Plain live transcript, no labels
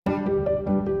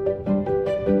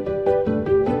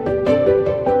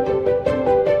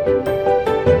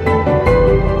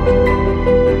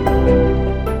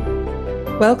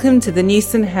Welcome to the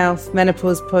Newson Health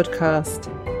Menopause Podcast.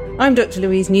 I'm Dr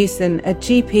Louise Newson, a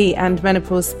GP and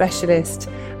menopause specialist,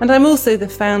 and I'm also the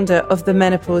founder of the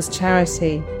Menopause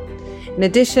Charity. In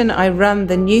addition, I run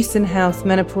the Newson Health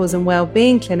Menopause and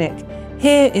Wellbeing Clinic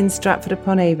here in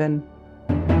Stratford-upon-Avon.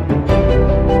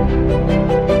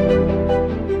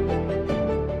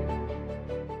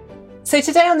 So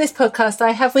today on this podcast,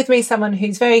 I have with me someone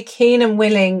who's very keen and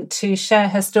willing to share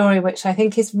her story, which I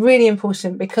think is really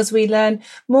important because we learn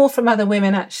more from other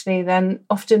women actually than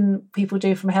often people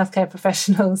do from healthcare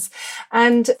professionals.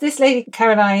 And this lady,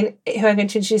 Caroline, who I'm going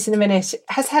to introduce in a minute,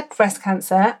 has had breast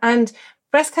cancer, and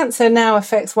breast cancer now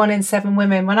affects 1 in 7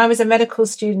 women. When I was a medical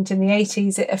student in the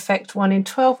 80s, it affected 1 in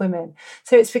 12 women.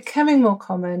 So it's becoming more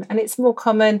common, and it's more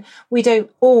common. We don't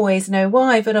always know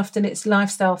why, but often it's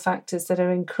lifestyle factors that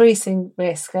are increasing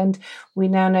risk. And we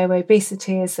now know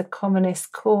obesity is the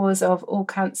commonest cause of all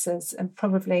cancers and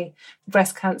probably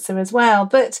breast cancer as well.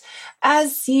 But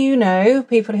as you know,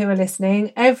 people who are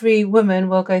listening, every woman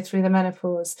will go through the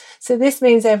menopause. So this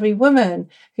means every woman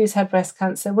who's had breast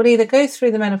cancer will either go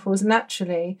through the menopause naturally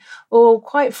or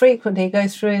quite frequently go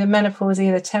through the menopause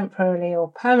either temporarily or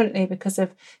permanently because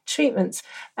of treatments.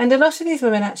 And a lot of these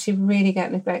women actually really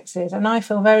get neglected. And I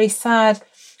feel very sad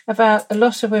about a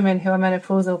lot of women who are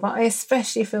menopausal, but I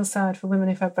especially feel sad for women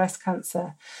who've had breast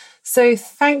cancer. So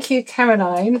thank you,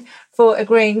 Caroline, for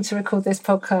agreeing to record this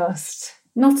podcast.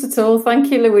 Not at all.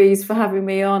 Thank you, Louise, for having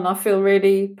me on. I feel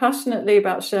really passionately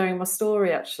about sharing my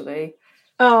story, actually.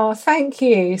 Oh, thank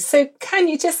you. So can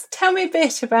you just tell me a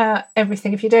bit about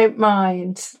everything, if you don't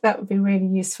mind? That would be really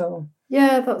useful.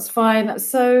 Yeah, that's fine.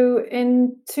 So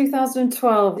in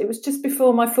 2012, it was just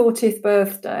before my 40th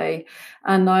birthday,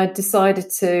 and I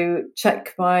decided to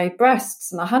check my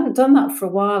breasts. And I hadn't done that for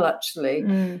a while, actually.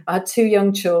 I had 2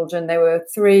 young children. They were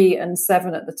 3 and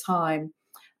 7 at the time.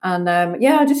 And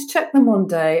I just checked them one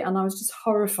day, and I was just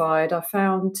horrified. I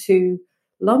found 2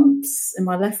 lumps in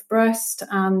my left breast,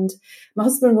 and my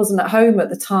husband wasn't at home at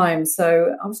the time,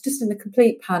 so I was just in a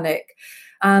complete panic.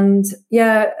 And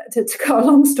to cut a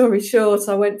long story short,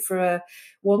 I went for a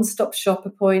one-stop shop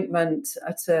appointment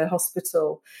at a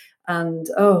hospital, and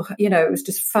it was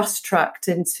just fast-tracked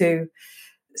into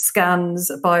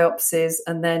scans, biopsies,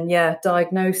 and then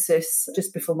diagnosis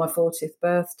just before my 40th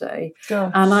birthday.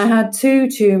 Gosh. And I had 2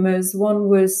 tumours. One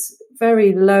was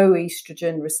very low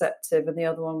estrogen receptive, and the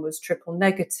other one was triple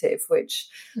negative, which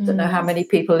I don't know how many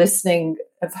people listening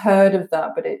have heard of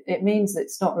that, but it means that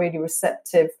it's not really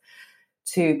receptive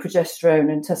to progesterone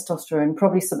and testosterone.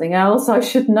 Probably something else I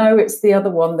should know. It's the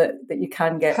other one that you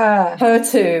can get.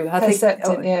 HER2.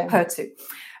 HER2.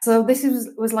 So this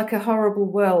was like a horrible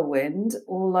whirlwind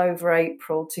all over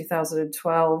April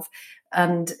 2012.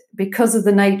 And because of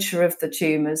the nature of the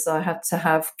tumours, I had to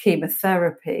have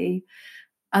chemotherapy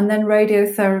and then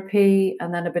radiotherapy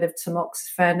and then a bit of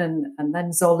tamoxifen and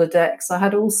then Zoladex. I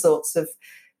had all sorts of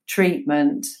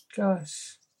treatment.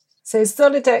 Gosh. So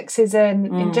Zoladex is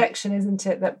an injection, isn't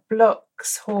it, that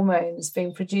blocks hormones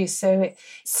being produced. So it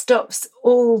stops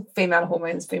all female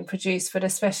hormones being produced, but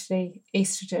especially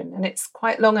estrogen. And it's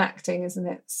quite long acting, isn't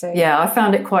it? So yeah, I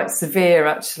found it quite severe,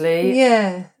 actually.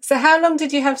 Yeah. So how long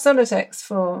did you have Zoladex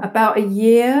for? About a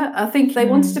year. I think they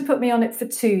wanted to put me on it for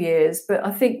 2 years, but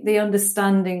I think the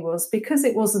understanding was because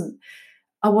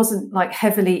I wasn't like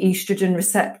heavily estrogen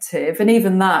receptive. And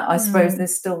even that, I suppose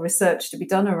there's still research to be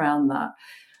done around that.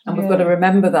 And we've got to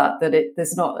remember that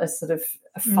there's not a sort of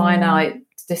a finite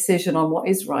decision on what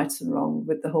is right and wrong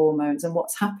with the hormones and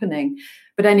what's happening.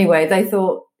 But anyway, they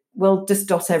thought, well, just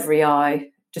dot every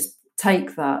I, just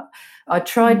take that. I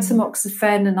tried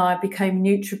tamoxifen and I became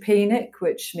neutropenic,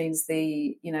 which means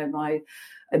my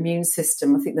immune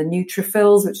system, I think the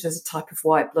neutrophils, which is a type of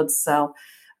white blood cell,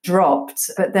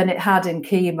 dropped, but then it had in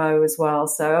chemo as well.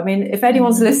 So, I mean, if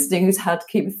anyone's listening who's had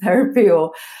chemotherapy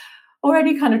or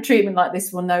any kind of treatment like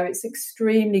this will know it's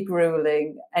extremely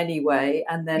grueling anyway.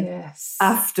 And then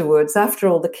afterwards, after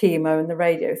all the chemo and the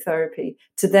radiotherapy,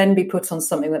 to then be put on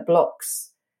something that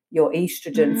blocks your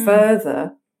estrogen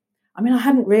further. I mean, I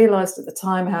hadn't realised at the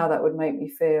time how that would make me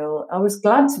feel. I was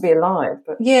glad to be alive.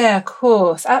 But yeah, of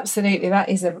course. Absolutely. That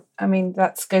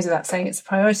goes without saying it's a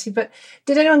priority. But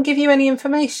did anyone give you any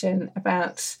information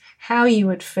about how you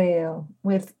would feel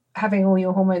with having all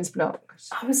your hormones blocked?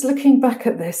 I was looking back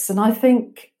at this and I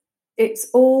think it's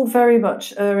all very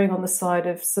much erring on the side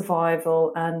of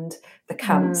survival and the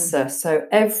cancer. So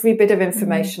every bit of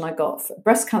information I got for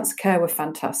breast cancer care were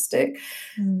fantastic,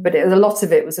 but a lot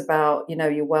of it was about,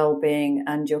 your well-being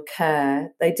and your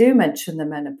care. They do mention the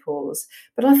menopause,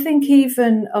 but I think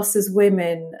even us as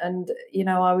women, and,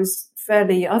 I was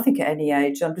I think at any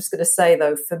age, I'm just going to say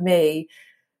though, for me,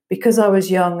 because I was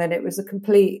young and it was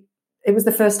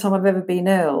the first time I've ever been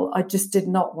ill, I just did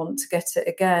not want to get it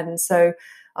again. So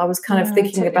I was kind of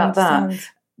thinking about that.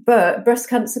 But breast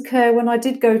cancer care, when I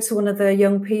did go to one of the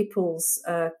young people's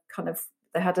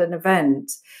they had an event,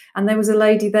 and there was a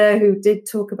lady there who did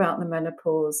talk about the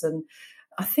menopause, and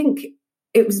I think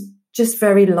it was just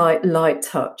very light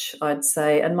touch, I'd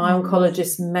say. And my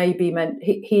oncologist maybe meant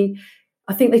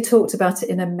I think they talked about it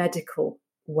in a medical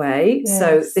way. Yes.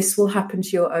 So this will happen to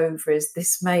your ovaries.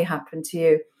 This may happen to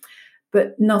you.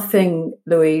 But nothing,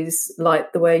 Louise,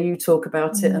 like the way you talk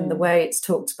about it and the way it's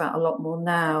talked about a lot more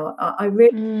now. I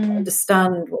really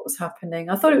understand what was happening.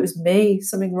 I thought it was me,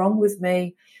 something wrong with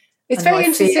me. It's very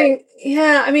interesting.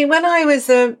 Yeah, I mean, when I was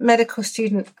a medical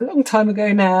student a long time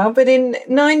ago now, but in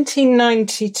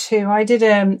 1992, I did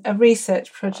a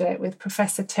research project with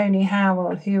Professor Tony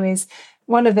Howell, who is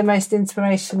one of the most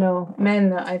inspirational men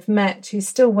that I've met, who's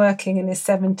still working in his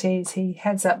 70s. He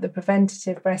heads up the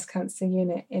preventative breast cancer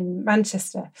unit in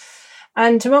Manchester.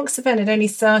 And tamoxifen had only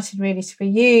started really to be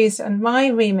used. And my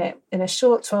remit in a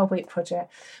short 12-week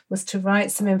project was to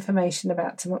write some information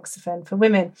about tamoxifen for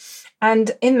women.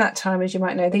 And in that time, as you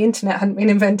might know, the internet hadn't been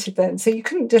invented then. So you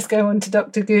couldn't just go onto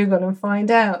Dr. Google and find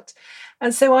out.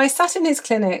 And so I sat in his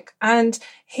clinic, and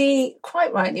he,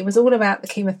 quite rightly, was all about the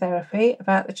chemotherapy,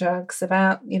 about the drugs,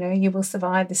 about, you will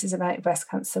survive. This is about breast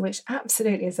cancer, which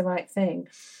absolutely is the right thing.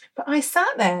 But I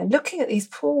sat there looking at these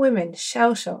poor women,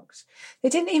 shell-shocked. They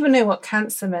didn't even know what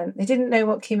cancer meant. They didn't know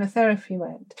what chemotherapy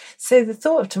meant. So the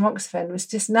thought of tamoxifen was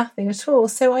just nothing at all.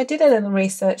 So I did a little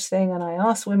research thing, and I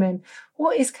asked women,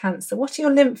 what is cancer? What are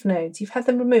your lymph nodes? You've had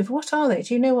them removed. What are they?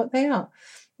 Do you know what they are?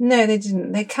 No, they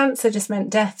didn't. Their cancer just meant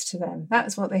death to them.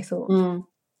 That's what they thought.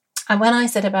 And when I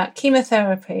said about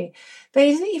chemotherapy,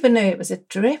 they didn't even know it was a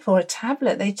drip or a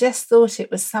tablet. They just thought it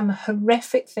was some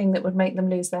horrific thing that would make them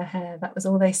lose their hair. That was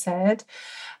all they said.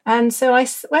 And so I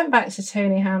went back to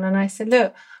Tony Howell and I said,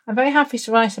 look, I'm very happy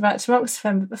to write about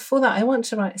tamoxifen, but before that, I want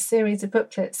to write a series of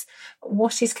booklets.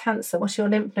 What is cancer? What are your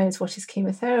lymph nodes? What is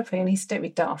chemotherapy? And he said, don't be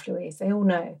daft, Louise. They all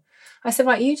know. I said,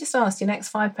 right, you just ask your next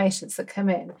 5 patients that come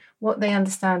in what they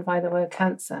understand by the word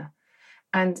cancer.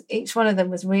 And each one of them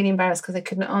was really embarrassed because they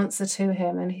couldn't answer to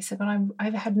him. And he said, well,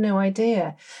 I've had no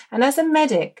idea. And as a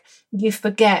medic, you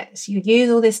forget. You use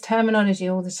all this terminology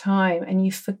all the time and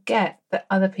you forget that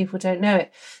other people don't know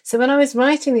it. So when I was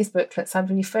writing these booklets, I'd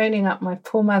be phoning up my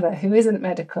poor mother, who isn't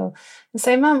medical, and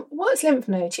say, Mum, what's lymph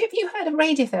nodes? Have you heard of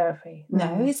radiotherapy?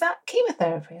 No. Is that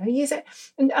chemotherapy? I use it.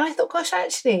 And I thought, gosh,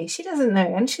 actually, she doesn't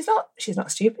know. And she's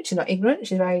not stupid. She's not ignorant.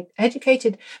 She's very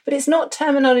educated. But it's not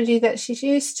terminology that she's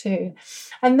used to.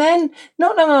 And then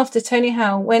not long after, Tony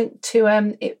Howell went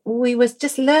to, we was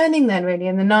just learning then really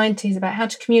in the 90s about how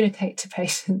to communicate to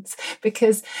patients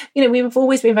because, we've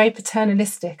always been very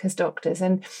paternalistic as doctors.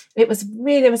 And there was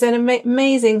an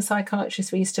amazing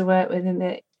psychiatrist we used to work with in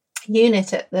the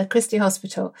unit at the Christie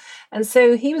Hospital. And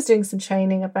so he was doing some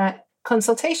training about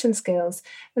consultation skills.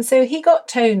 And so he got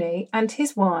Tony and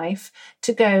his wife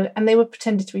to go, and they were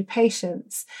pretending to be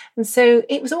patients. And so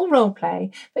it was all role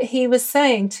play, but he was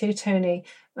saying to Tony,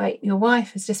 like, your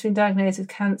wife has just been diagnosed with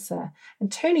cancer.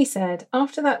 And Tony said,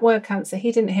 after that word cancer,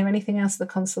 he didn't hear anything else in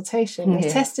the consultation. They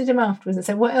tested him afterwards and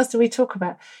said, what else do we talk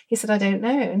about? He said, I don't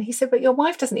know. And he said, but your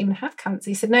wife doesn't even have cancer.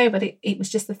 He said, no, but it was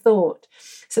just a thought.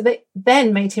 So they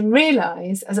then made him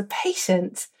realise as a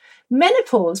patient,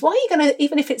 menopause, why are you going to,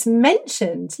 even if it's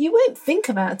mentioned, you won't think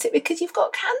about it because you've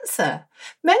got cancer.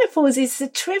 Menopause is a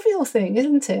trivial thing,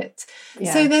 isn't it?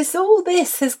 Yeah. So there's all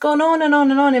this has gone on and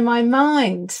on and on in my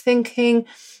mind, thinking,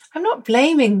 I'm not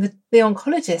blaming the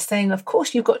oncologist saying, of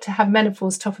course, you've got to have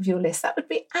menopause top of your list. That would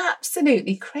be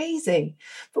absolutely crazy.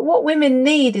 But what women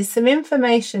need is some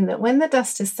information that when the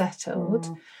dust has settled,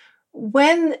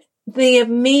 when the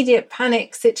immediate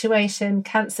panic situation,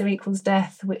 cancer equals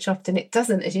death, which often it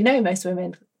doesn't. As you know, most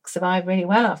women survive really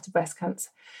well after breast cancer.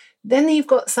 Then you've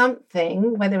got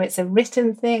something, whether it's a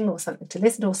written thing or something to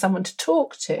listen to or someone to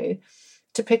talk to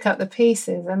pick up the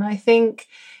pieces. And I think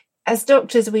as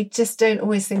doctors, we just don't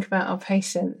always think about our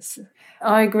patients.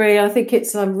 I agree. I think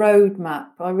it's a roadmap.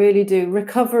 I really do.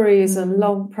 Recovery is a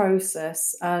long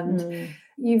process. And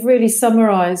you've really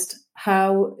summarised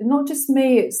how not just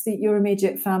me, it's your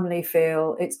immediate family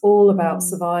feel. It's all about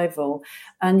survival.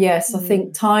 And yes, I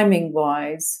think timing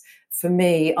wise, for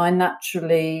me, I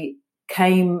naturally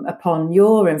came upon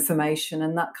your information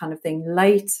and that kind of thing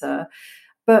later.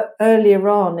 But earlier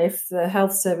on, if the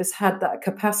health service had that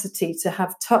capacity to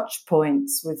have touch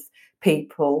points with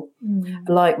people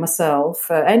like myself,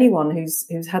 anyone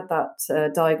who's had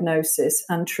that diagnosis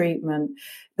and treatment.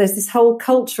 There's this whole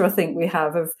culture, I think, we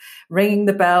have of ringing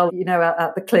the bell,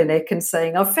 at the clinic and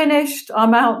saying, I've finished,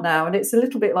 I'm out now. And it's a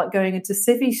little bit like going into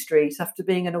Civvy Street after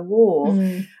being in a war.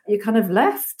 You're kind of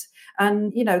left.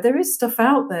 And, there is stuff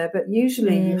out there, but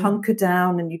usually you hunker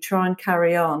down and you try and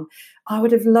carry on. I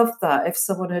would have loved that if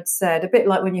someone had said, a bit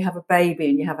like when you have a baby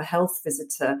and you have a health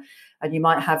visitor and you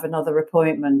might have another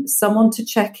appointment, someone to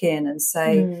check in and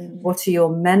say, what are your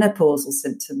menopausal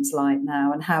symptoms like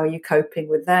now and how are you coping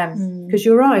with them? Because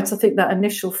you're right, I think that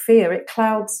initial fear, it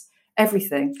clouds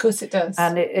everything. Of course it does.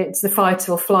 And it's the fight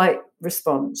or flight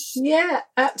response. Yeah,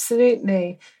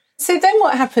 absolutely. So then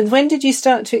what happened? When did you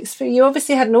start to experience? You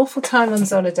obviously had an awful time on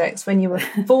Zoladex when you were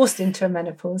forced into a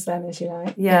menopause then, as you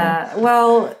like. Yeah.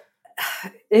 Well,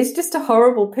 it's just a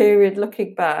horrible period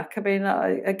looking back. I mean,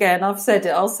 I've said it,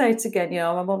 I'll say it again.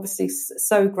 I'm obviously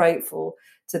so grateful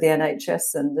to the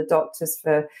NHS and the doctors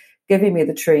for giving me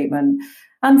the treatment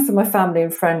and for my family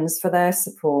and friends for their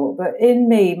support. But in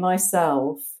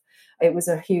myself, it was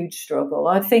a huge struggle.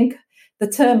 I think the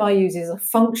term I use is a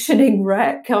functioning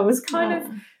wreck. I was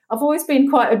I've always been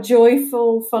quite a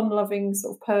joyful, fun-loving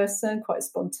sort of person, quite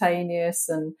spontaneous.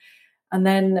 And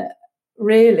then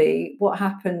really what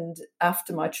happened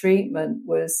after my treatment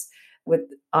was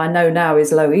I know now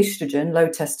is low estrogen, low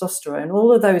testosterone.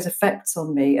 All of those effects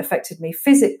on me affected me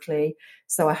physically.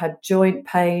 So I had joint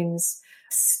pains,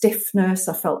 stiffness.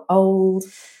 I felt old.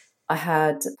 I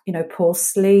had, poor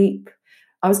sleep.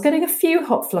 I was getting a few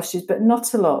hot flushes, but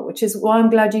not a lot, which is why I'm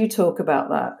glad you talk about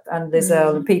that. And Liz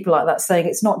Earle and people like that saying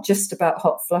it's not just about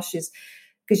hot flushes,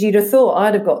 because you'd have thought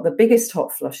I'd have got the biggest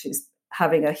hot flushes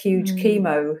having a huge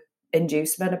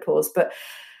chemo-induced menopause. But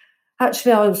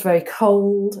actually I was very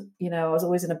cold. I was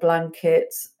always in a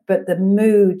blanket, but the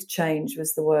mood change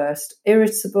was the worst.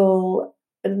 Irritable,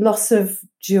 loss of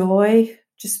joy,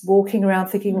 just walking around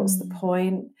thinking, what's the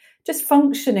point? Just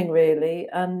functioning really.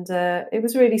 And it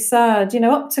was really sad,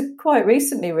 up to quite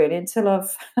recently really, until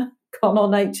I've gone on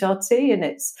HRT, and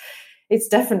it's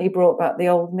definitely brought back the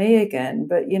old me again.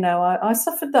 But, I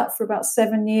suffered that for about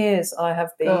 7 years. I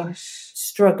have been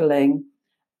struggling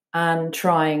and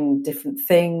trying different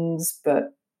things,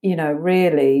 but,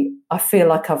 really, I feel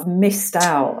like I've missed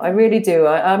out. I really do.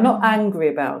 I'm not angry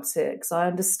about it because I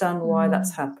understand why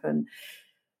that's happened.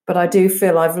 But I do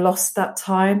feel I've lost that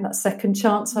time, that second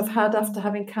chance I've had after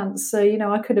having cancer.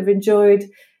 I could have enjoyed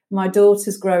my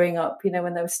daughters growing up,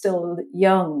 when they were still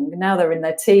young. Now they're in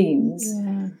their teens.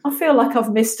 Yeah. I feel like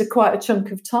I've missed quite a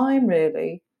chunk of time,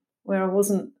 really, where I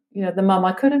wasn't, the mum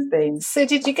I could have been. So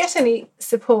did you get any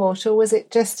support, or was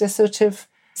it just a sort of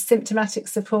symptomatic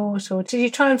support, or did you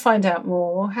try and find out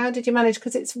more? How did you manage?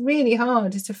 Because it's really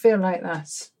hard to feel like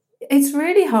that. It's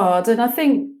really hard. And I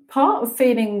think part of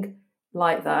feeling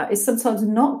like that is sometimes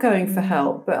not going for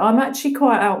help, but I'm actually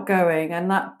quite outgoing, and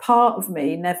that part of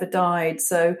me never died.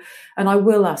 So, and I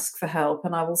will ask for help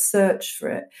and I will search for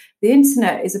it. The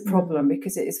internet is a problem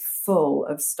because it is full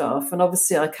of stuff. And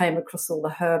obviously I came across all the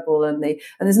herbal and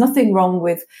there's nothing wrong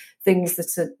with things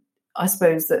that are, I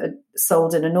suppose, that are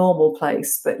sold in a normal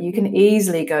place, but you can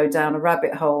easily go down a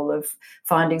rabbit hole of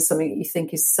finding something that you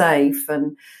think is safe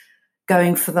and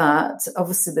going for that.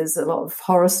 Obviously, there's a lot of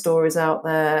horror stories out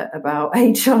there about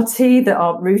HRT that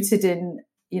aren't rooted in,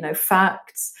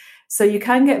 facts. So you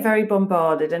can get very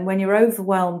bombarded. And when you're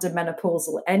overwhelmed and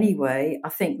menopausal anyway, I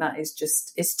think that is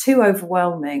it's too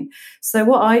overwhelming. So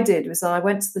what I did was I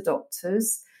went to the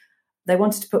doctors. They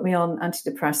wanted to put me on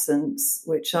antidepressants,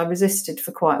 which I resisted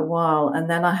for quite a while. And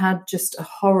then I had just a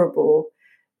horrible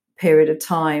period of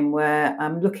time where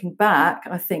looking back,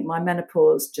 I think my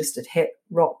menopause just had hit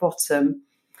rock bottom.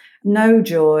 No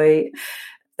joy,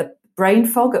 the brain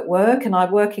fog at work, and I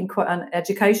work in quite an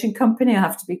education company. I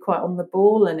have to be quite on the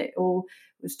ball, and it all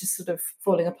was just sort of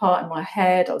falling apart in my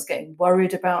head. I was getting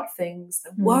worried about things,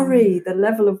 the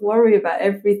level of worry about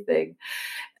everything,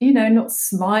 not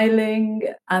smiling.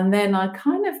 And then I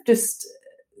kind of just,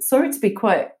 sorry to be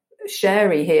quite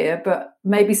sherry here, but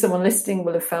maybe someone listening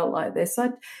will have felt like this.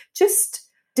 I just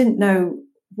didn't know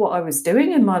what I was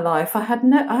doing in my life. I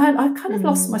kind of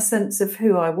lost my sense of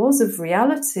who I was, of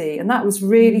reality, and that was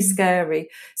really scary.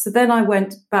 So then I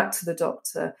went back to the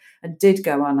doctor and did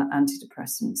go on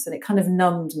antidepressants, and it kind of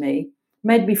numbed me,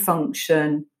 made me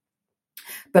function,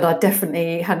 but I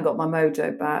definitely hadn't got my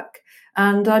mojo back.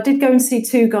 And I did go and see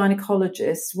 2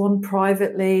 gynecologists, one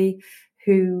privately,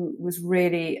 who was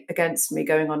really against me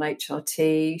going on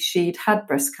HRT. She'd had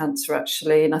breast cancer,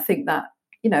 actually, and I think that,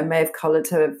 may have coloured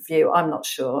her view. I'm not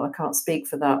sure. I can't speak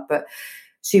for that. But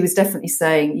she was definitely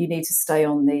saying, you need to stay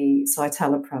on the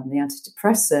citalopram, the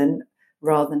antidepressant,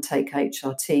 rather than take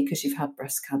HRT because you've had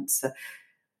breast cancer.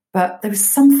 But there was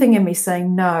something in me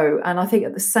saying no. And I think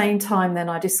at the same time, then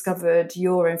I discovered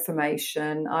your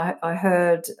information. I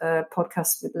heard a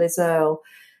podcast with Liz Earle,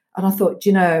 and I thought,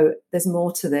 there's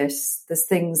more to this. There's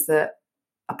things that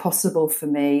are possible for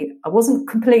me. I wasn't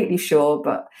completely sure,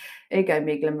 but it gave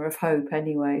me a glimmer of hope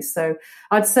anyway. So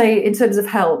I'd say in terms of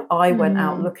help, I went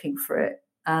out looking for it.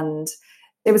 And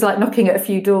it was like knocking at a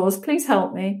few doors. Please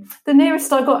help me. The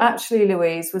nearest I got actually,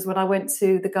 Louise, was when I went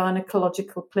to the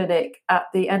gynecological clinic at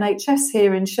the NHS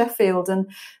here in Sheffield, and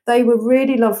they were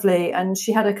really lovely. And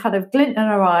she had a kind of glint in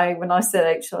her eye when I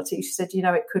said HRT. She said,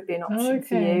 it could be an option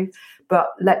for you, but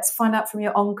let's find out from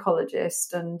your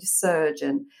oncologist and your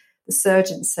surgeon. The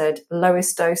surgeon said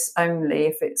lowest dose only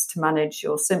if it's to manage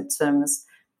your symptoms.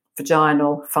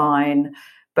 Vaginal, fine.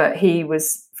 But he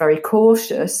was very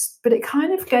cautious, but it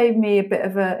kind of gave me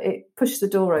it pushed the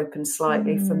door open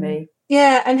slightly for me.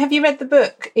 Yeah, and have you read the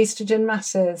book Estrogen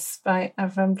Matters by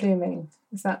Avram Bluming?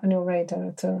 Is that on your radar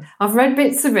at all? I've read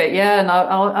bits of it, yeah, and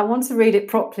I want to read it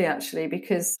properly, actually,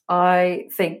 because I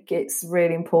think it's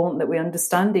really important that we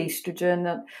understand estrogen.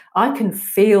 And I can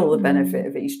feel the benefit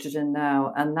of estrogen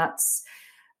now, and this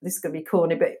is going to be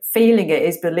corny, but feeling it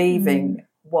is believing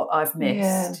what I've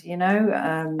missed,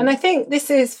 And I think this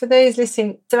is, for those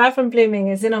listening, so Avram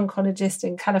Bluming is an oncologist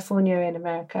in California in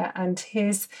America, and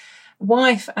his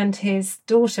wife and his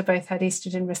daughter both had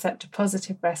estrogen receptor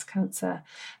positive breast cancer,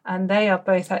 and they are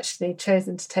both actually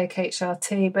chosen to take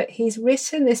HRT. But he's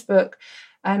written this book,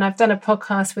 and I've done a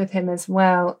podcast with him as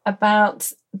well,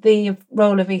 about the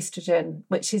role of estrogen,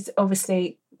 which is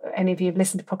obviously, any of you have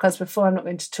listened to podcasts before, I'm not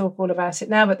going to talk all about it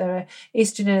now, but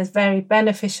estrogen has very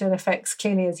beneficial effects,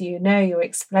 clearly, as you know. You're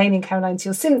explaining, Caroline, to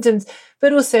your symptoms,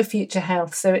 but also future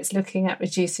health. So it's looking at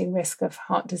reducing risk of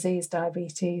heart disease,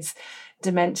 diabetes,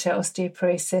 dementia,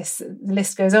 osteoporosis, the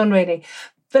list goes on really.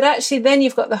 But actually then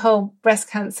you've got the whole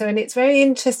breast cancer, and it's very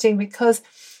interesting because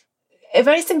a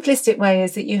very simplistic way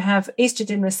is that you have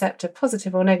estrogen receptor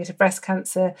positive or negative breast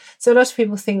cancer. So a lot of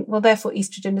people think, well, therefore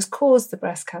estrogen has caused the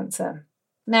breast cancer.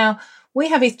 Now, we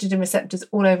have estrogen receptors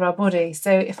all over our body.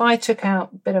 So if I took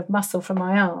out a bit of muscle from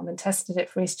my arm and tested it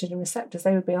for estrogen receptors,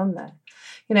 they would be on there.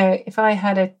 If I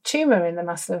had a tumour in the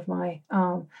muscle of my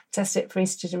arm, tested it for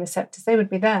estrogen receptors, they would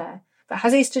be there. But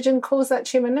has estrogen caused that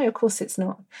tumour? No, of course it's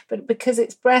not. But because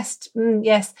it's breast,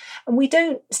 yes. And we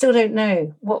still don't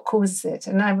know what causes it.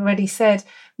 And I've already said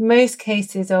most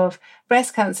cases of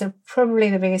breast cancer, probably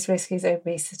the biggest risk is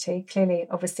obesity. Clearly,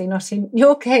 obviously not in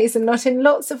your case and not in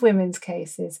lots of women's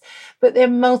cases, but they're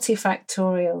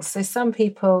multifactorial. So some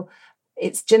people,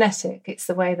 it's genetic. It's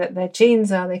the way that their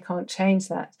genes are. They can't change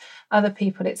that. Other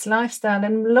people, it's lifestyle.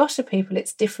 And a lot of people,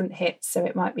 it's different hits. So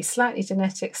it might be slightly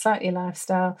genetic, slightly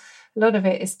lifestyle. A lot of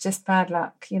it is just bad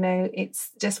luck. It's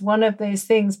just one of those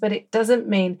things, but it doesn't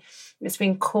mean it's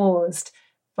been caused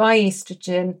by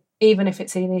estrogen, even if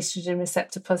it's an estrogen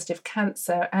receptor positive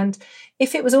cancer. And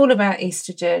if it was all about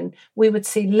estrogen, we would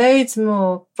see loads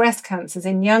more breast cancers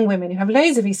in young women who have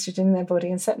loads of estrogen in their body,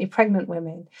 and certainly pregnant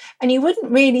women. And you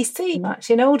wouldn't really see much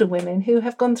in older women who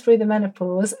have gone through the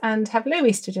menopause and have low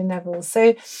estrogen levels.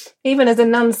 So even as a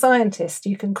non-scientist,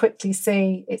 you can quickly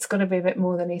see it's got to be a bit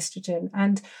more than estrogen.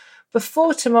 And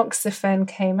before tamoxifen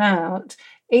came out,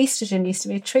 estrogen used to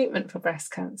be a treatment for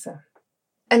breast cancer.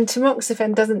 And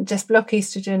tamoxifen doesn't just block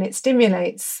estrogen, it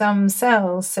stimulates some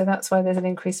cells. So that's why there's an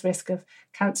increased risk of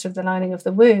cancer of the lining of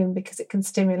the womb, because it can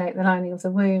stimulate the lining of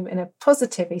the womb in a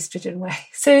positive estrogen way.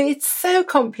 So it's so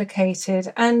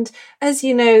complicated. And as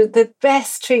you know, the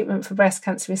best treatment for breast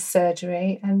cancer is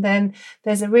surgery. And then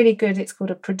there's a really good, it's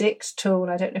called a PREDICT tool.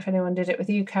 I don't know if anyone did it with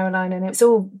you, Caroline, and it's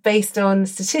all based on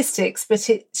statistics, but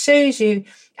it shows you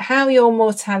how your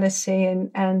mortality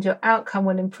and your outcome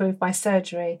will improve by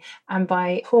surgery and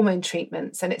by hormone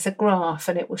treatments. And it's a graph,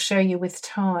 and it will show you with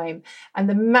time. And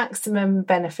the maximum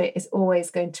benefit is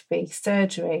always going to be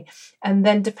surgery. And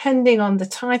then depending on the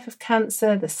type of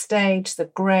cancer, the stage, the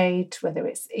grade, whether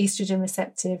it's estrogen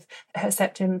receptive,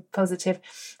 Herceptin positive,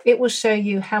 it will show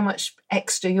you how much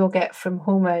extra you'll get from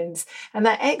hormones. And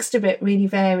that extra bit really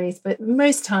varies, but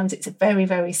most times it's very,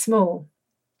 very small.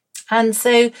 And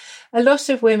so a lot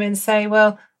of women say,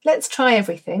 well, let's try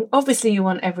everything. Obviously, you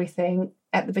want everything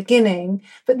at the beginning,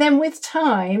 but then with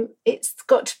time, it's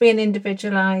got to be an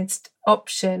individualized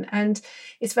option. And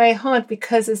it's very hard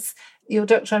because, as your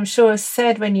doctor, I'm sure, has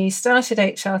said when you started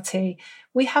HRT,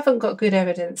 we haven't got good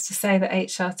evidence to say that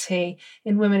HRT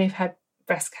in women who've had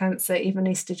breast cancer, even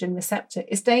estrogen receptor,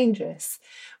 is dangerous.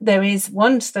 There is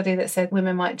one study that said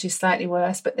women might do slightly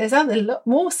worse, but there's a lot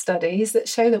more studies that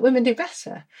show that women do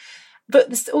better.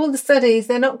 But all the studies,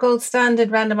 they're not gold standard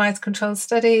randomized controlled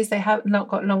studies. They have not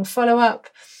got long follow-up.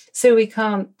 So we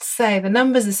can't say, the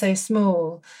numbers are so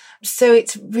small. So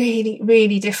it's really,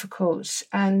 really difficult.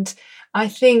 And I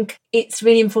think it's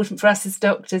really important for us as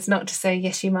doctors not to say,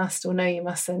 yes, you must, or no, you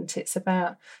mustn't. It's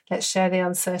about, let's share the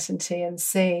uncertainty and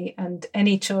see. And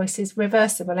any choice is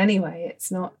reversible anyway.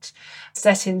 It's not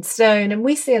set in stone. And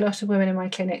we see a lot of women in my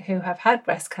clinic who have had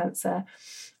breast cancer.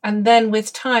 And then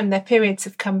with time, their periods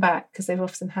have come back because they've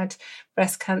often had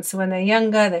breast cancer when they're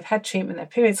younger. They've had treatment, their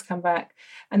periods come back.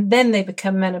 And then they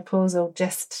become menopausal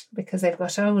just because they've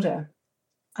got older.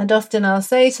 And often I'll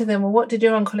say to them, well, what did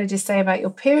your oncologist say about your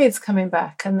periods coming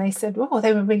back? And they said, well,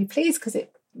 they were really pleased because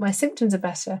my symptoms are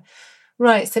better.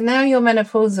 Right, so now you're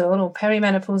menopausal or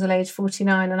perimenopausal age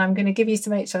 49 and I'm going to give you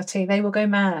some HRT. They will go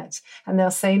mad and they'll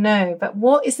say no. But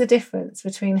what is the difference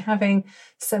between having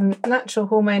some natural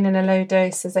hormone in a low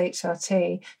dose as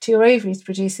HRT to your ovaries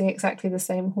producing exactly the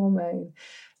same hormone?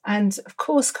 And of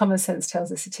course, common sense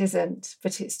tells us it isn't,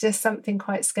 but it's just something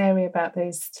quite scary about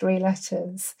those 3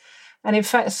 letters. And in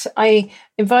fact, I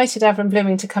invited Avram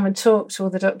Blooming to come and talk to all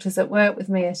the doctors that work with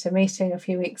me at a meeting a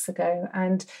few weeks ago.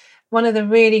 And one of the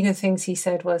really good things he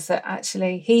said was that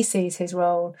actually he sees his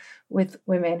role with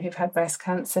women who've had breast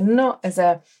cancer not as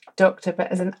a doctor,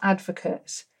 but as an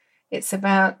advocate. It's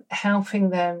about helping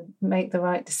them make the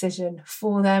right decision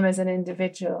for them as an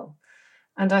individual.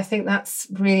 And I think that's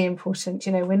really important.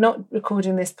 You know, we're not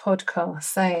recording this podcast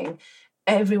saying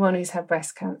everyone who's had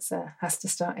breast cancer has to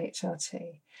start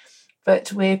HRT.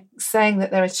 But we're saying that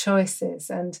there are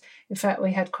choices. And in fact,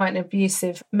 we had quite an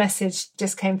abusive message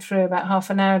just came through about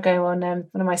half an hour ago on one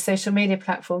of my social media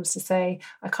platforms to say,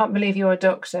 I can't believe you're a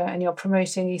doctor and you're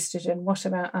promoting estrogen. What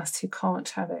about us who can't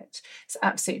have it? It's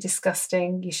absolutely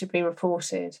disgusting. You should be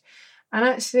reported. And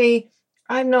actually,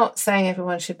 I'm not saying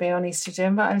everyone should be on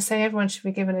estrogen, but I'm saying everyone should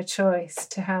be given a choice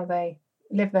to how they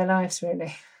live their lives,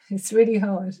 really. It's really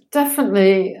hard.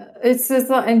 Definitely. It's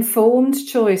that informed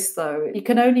choice, though. You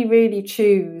can only really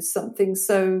choose something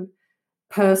so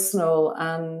personal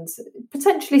and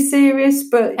potentially serious,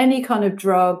 but any kind of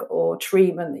drug or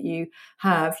treatment that you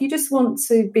have, you just want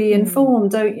to be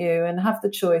informed, don't you, and have the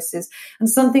choices. And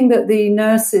something that the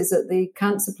nurses at the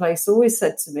cancer place always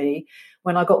said to me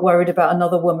when I got worried about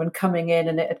another woman coming in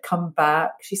and it had come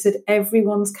back, she said,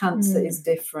 everyone's cancer is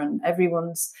different.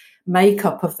 Everyone's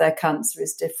makeup of their cancer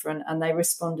is different and they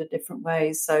respond in different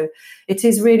ways. So it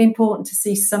is really important to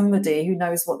see somebody who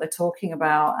knows what they're talking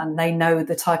about and they know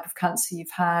the type of cancer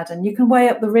you've had, and you can weigh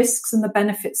up the risks and the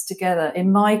benefits together.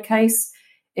 In my case,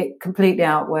 it completely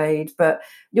outweighed, but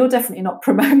you're definitely not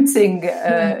promoting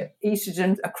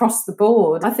estrogen across the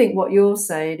board. I think what you're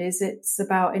saying is it's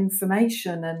about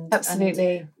information and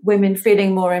women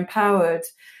feeling more empowered.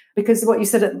 Because what you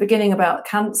said at the beginning about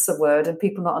cancer word and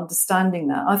people not understanding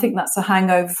that, I think that's a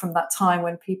hangover from that time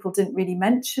when people didn't really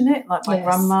mention it. Like my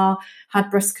grandma had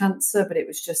breast cancer, but it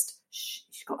was just, she's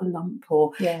got a lump,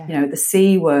 or, you know, the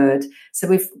C word. So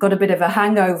we've got a bit of a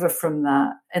hangover from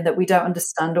that, and that we don't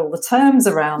understand all the terms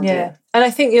around it. And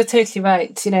I think you're totally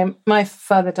right. You know, my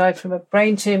father died from a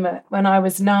brain tumour when I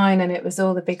was 9, and it was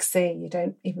all the big C. You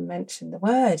don't even mention the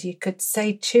word. You could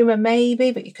say tumour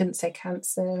maybe, but you couldn't say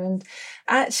cancer. And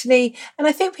actually, and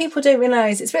I think people don't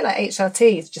realise, it's a bit like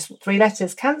HRT, it's just 3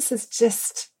 letters. Cancer's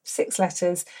just 6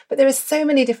 letters. But there are so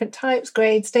many different types,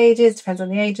 grades, stages, depends on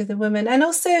the age of the woman. And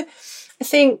also, I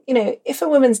think, you know, if a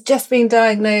woman's just been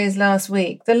diagnosed last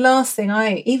week, the last thing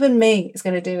even me, is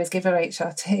going to do is give her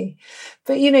HRT.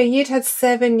 But, you know, you'd had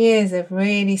 7 years of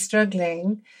really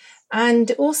struggling.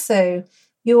 And also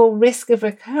your risk of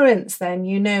recurrence then,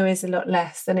 you know, is a lot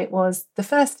less than it was the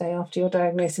first day after your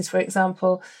diagnosis, for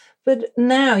example. But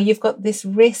now you've got this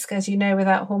risk, as you know,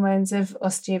 without hormones, of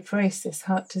osteoporosis,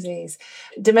 heart disease,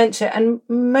 dementia. And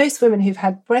most women who've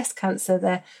had breast cancer,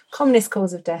 their commonest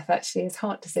cause of death actually is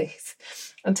heart disease.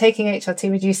 And taking HRT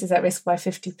reduces that risk by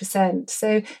 50%.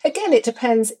 So again, it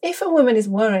depends. If a woman is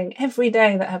worrying every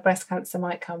day that her breast cancer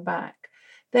might come back,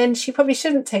 then she probably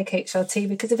shouldn't take HRT,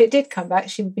 because if it did come back,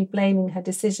 she would be blaming her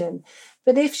decision.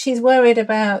 But if she's worried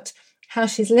about how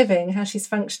she's living, how she's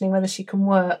functioning, whether she can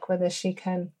work, whether she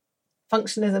can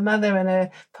function as a mother and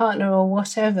a partner or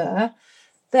whatever,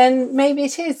 then maybe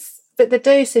it is. But the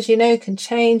dose, as you know, can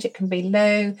change. It can be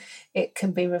low, it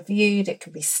can be reviewed, it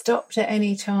can be stopped at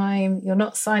any time. You're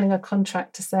not signing a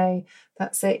contract to say,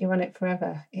 that's it, you're on it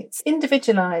forever. It's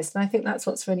individualised. And I think that's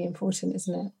what's really important,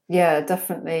 isn't it? Yeah,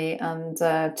 definitely. And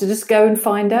to just go and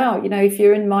find out, if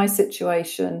you're in my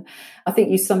situation, I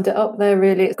think you summed it up there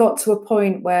really. It got to a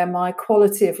point where my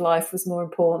quality of life was more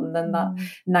important than that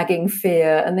nagging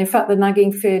fear. And in fact, the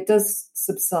nagging fear does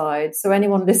subside. So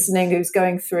anyone listening who's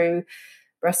going through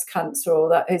breast cancer or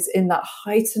that is in that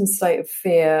heightened state of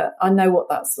fear, I know what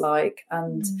that's like.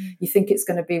 And you think it's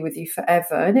going to be with you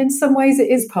forever. And in some ways it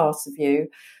is part of you.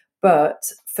 But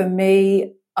for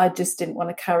me, I just didn't want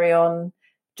to carry on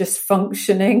just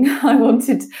functioning. I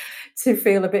wanted to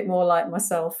feel a bit more like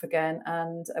myself again.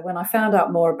 And when I found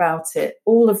out more about it,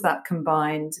 all of that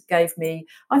combined gave me,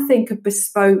 I think, a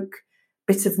bespoke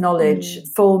bit of knowledge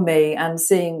for me. And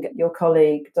seeing your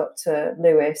colleague, Dr.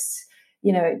 Lewis,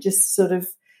 it just sort of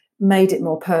made it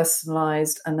more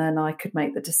personalised, and then I could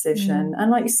make the decision.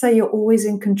 And like you say, you're always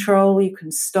in control. You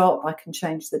can stop. I can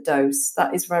change the dose.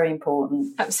 That is very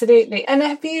important. Absolutely. And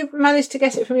have you managed to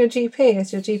get it from your GP?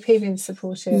 Has your GP been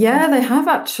supportive? Yeah, they have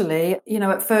actually.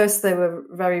 At first they were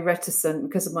very reticent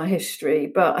because of my history.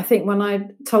 But I think when I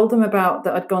told them about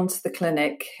that I'd gone to the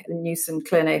clinic, the Newson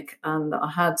clinic, and that I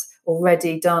had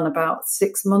already done about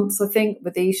 6 months, I think,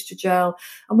 with the Estrogel.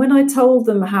 And when I told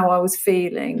them how I was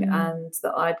feeling and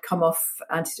that I'd come off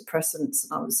antidepressants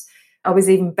and I was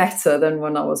even better than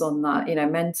when I was on that,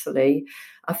 mentally,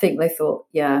 I think they thought,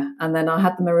 yeah. And then I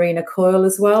had the Mirena coil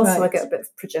as well. Right. So I get a bit of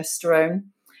progesterone.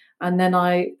 And then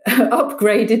I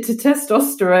upgraded to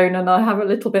testosterone, and I have a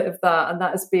little bit of that. And that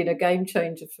has been a game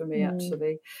changer for me,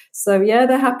 actually. So, yeah,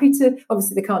 they're happy to.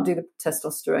 Obviously, they can't do the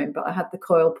testosterone, but I had the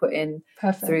coil put in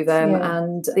through them. Yeah.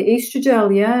 And the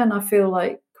Estrogel, and I feel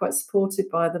like quite supported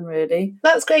by them, really.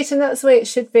 That's great, and that's the way it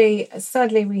should be.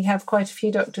 Sadly, we have quite a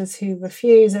few doctors who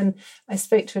refuse. And I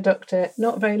spoke to a doctor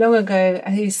not very long ago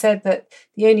who said that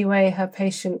the only way her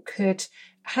patient could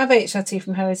have HRT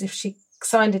from her is if she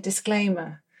signed a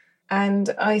disclaimer.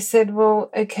 And I said, well,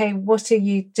 okay, what are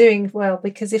you doing? Well,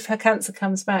 because if her cancer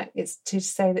comes back, it's to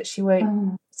say that she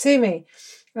won't sue me.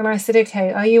 And I said,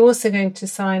 okay, are you also going to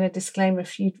sign a disclaimer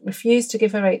if you refuse to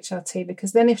give her HRT?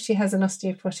 Because then if she has an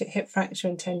osteoporotic hip fracture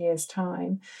in 10 years'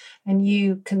 time, and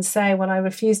you can say, well, I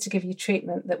refuse to give you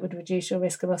treatment that would reduce your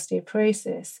risk of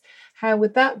osteoporosis, how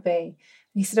would that be?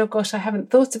 He said, oh, gosh, I haven't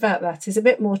thought about that. There's a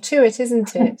bit more to it,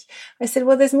 isn't it? I said,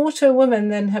 well, there's more to a woman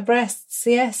than her breasts.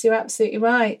 Yes, you're absolutely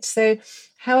right. So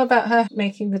how about her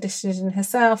making the decision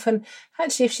herself? And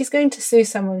actually, if she's going to sue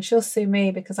someone, she'll sue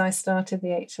me because I started the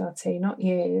HRT, not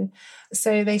you.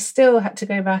 So they still had to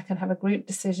go back and have a group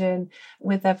decision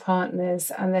with their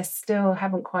partners, and they still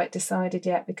haven't quite decided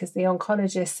yet because the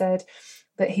oncologist said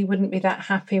that he wouldn't be that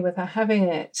happy with her having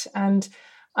it. And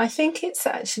I think it's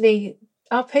actually...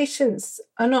 our patients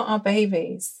are not our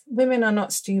babies. Women are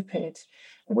not stupid.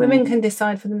 Women can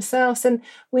decide for themselves. And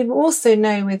we also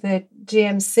know with the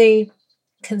GMC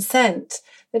consent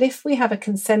that if we have a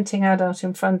consenting adult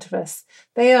in front of us,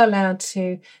 they are allowed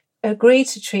to agree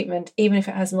to treatment, even if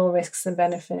it has more risks than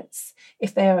benefits,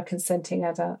 if they are a consenting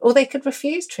adult. Or they could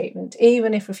refuse treatment,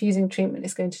 even if refusing treatment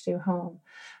is going to do harm.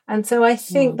 And so I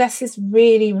think this is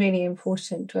really, really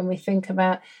important when we think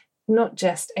about not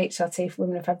just HRT for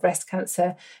women who've had breast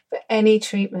cancer, but any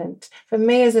treatment. For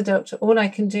me as a doctor, all I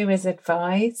can do is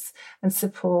advise and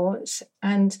support,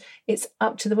 and it's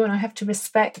up to the woman. I have to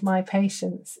respect my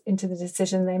patients into the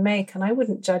decision they make, and I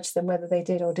wouldn't judge them whether they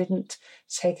did or didn't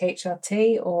take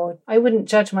HRT, or I wouldn't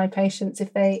judge my patients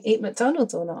if they eat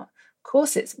McDonald's or not. Of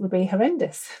course, it would be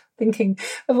horrendous thinking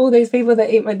of all those people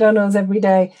that eat McDonald's every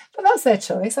day, but that's their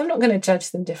choice. I'm not going to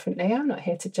judge them differently. I'm not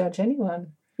here to judge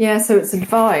anyone. Yeah, so it's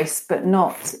advice, but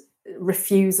not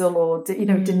refusal or,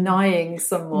 denying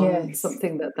someone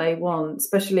something that they want,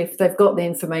 especially if they've got the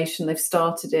information, they've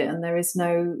started it, and there is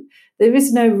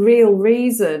no real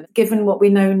reason, given what we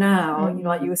know now,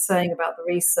 like you were saying about the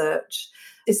research.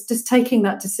 It's just taking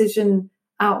that decision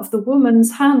out of the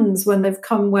woman's hands when they've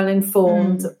come well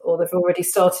informed or they've already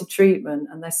started treatment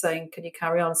and they're saying, can you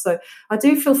carry on? So I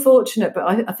do feel fortunate, but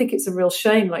I think it's a real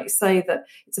shame, like you say, that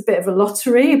it's a bit of a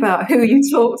lottery about who you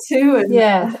talk to. And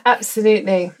yeah,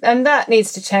 absolutely. And that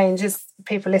needs to change. As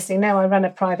people listening know, I run a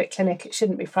private clinic. It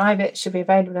shouldn't be private. It should be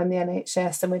available on the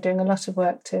NHS. And we're doing a lot of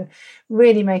work to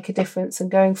really make a difference. And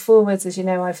going forwards, as you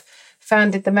know, I've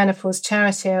founded the menopause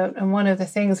charity, and one of the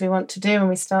things we want to do when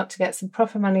we start to get some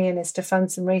proper money in is to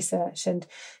fund some research, and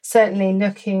certainly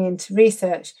looking into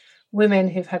research. women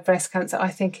who've had breast cancer, I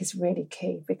think is really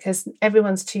key, because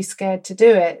everyone's too scared to do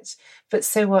it. But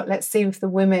so what? Let's see if the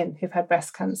women who've had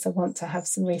breast cancer want to have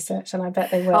some research, and I bet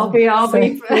they will. I'll be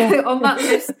on that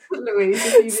list, Louise,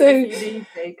 if you need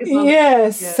me.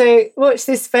 Yes, so watch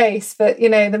this space. But,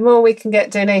 the more we can get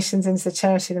donations into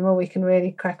charity, the more we can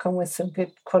really crack on with some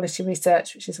good quality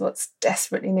research, which is what's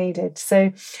desperately needed.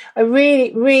 So I'm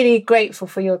really, really grateful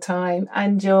for your time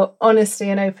and your honesty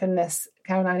and openness,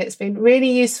 Caroline. It's been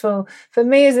really useful for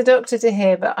me as a doctor to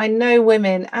hear, but I know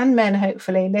women and men,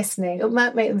 hopefully, listening, it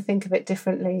might make them think a bit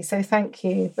differently. So thank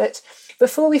you. But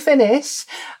before we finish,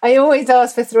 I always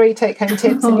ask for 3 take-home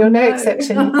tips, and you're no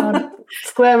exception. You can't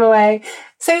square them away.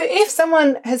 So if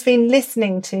someone has been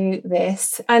listening to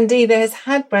this and either has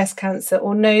had breast cancer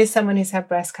or knows someone who's had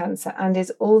breast cancer and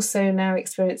is also now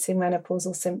experiencing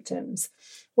menopausal symptoms,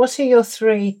 what are your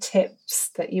 3 tips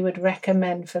that you would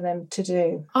recommend for them to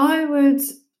do? I would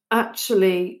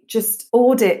actually just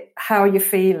audit how you're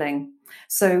feeling.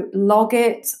 So log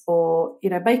it, or,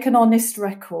 make an honest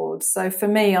record. So for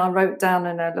me, I wrote down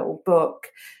in a little book,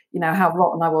 how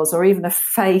rotten I was, or even a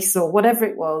face or whatever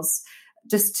it was,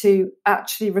 just to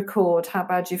actually record how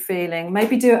bad you're feeling.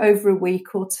 Maybe do it over a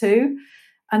week or 2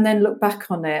 and then look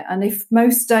back on it. And if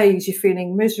most days you're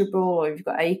feeling miserable, or you've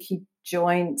got achy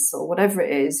joints or whatever it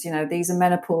is, these are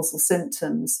menopausal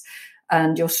symptoms,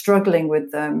 and you're struggling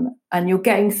with them and you're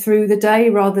getting through the day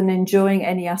rather than enjoying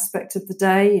any aspect of the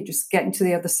day, you're just getting to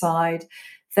the other side,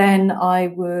 then I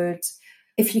would,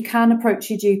 if you can approach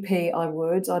your GP,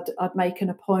 I'd make an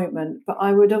appointment. But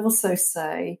I would also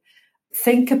say,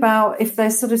 think about if they're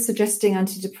sort of suggesting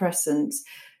antidepressants,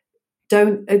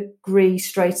 don't agree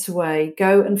straight away.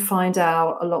 Go and find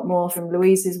out a lot more from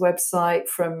Louise's website.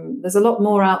 There's a lot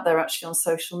more out there actually on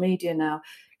social media now.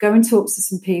 Go and talk to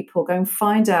some people. Go and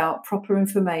find out proper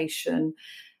information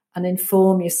and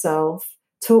inform yourself.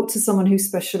 Talk to someone who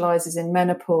specialises in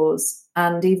menopause,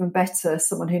 and even better,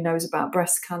 someone who knows about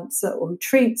breast cancer or who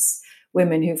treats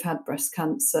women who've had breast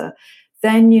cancer.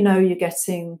 Then you're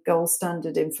getting gold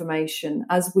standard information,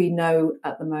 as we know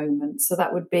at the moment. So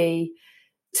that would be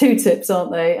 2 tips,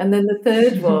 aren't they? And then the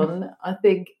third one, I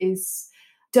think, is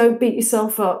don't beat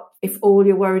yourself up if all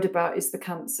you're worried about is the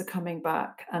cancer coming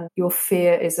back and your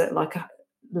fear is at like a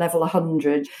level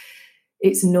 100.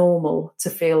 It's normal to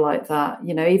feel like that.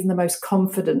 Even the most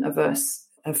confident of us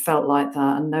have felt like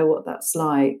that and know what that's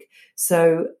like.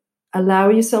 So allow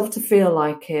yourself to feel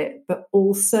like it, but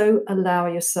also allow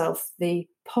yourself the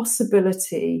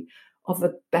possibility of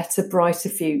a better, brighter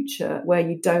future where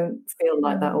you don't feel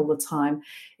like that all the time.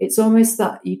 It's almost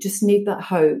that you just need that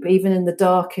hope. Even in the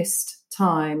darkest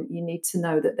time, you need to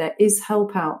know that there is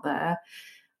help out there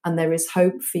and there is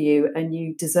hope for you and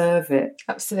you deserve it.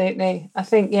 Absolutely. I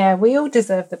think, we all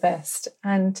deserve the best.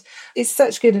 And it's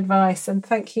such good advice. And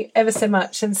thank you ever so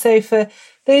much. And so for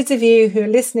those of you who are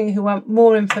listening who want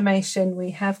more information,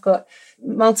 we have got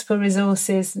multiple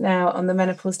resources now on the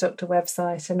Menopause Doctor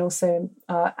website and also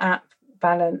our app,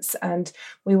 Balance, and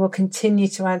we will continue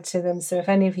to add to them. So if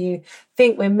any of you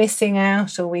think we're missing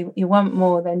out or you want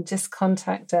more, then just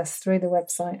contact us through the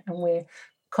website, and we're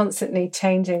constantly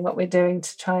changing what we're doing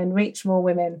to try and reach more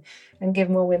women and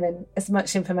give more women as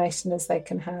much information as they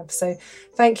can have. So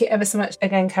thank you ever so much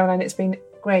again, Caroline. It's been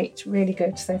great, really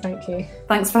good. So thank you.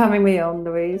 Thanks for having me on,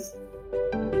 Louise.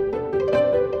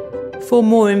 For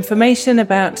more information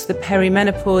about the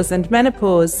perimenopause and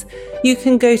menopause, you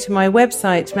can go to my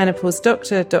website,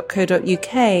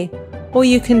 menopausedoctor.co.uk, or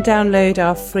you can download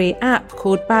our free app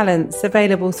called Balance,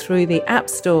 available through the App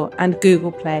Store and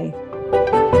Google Play.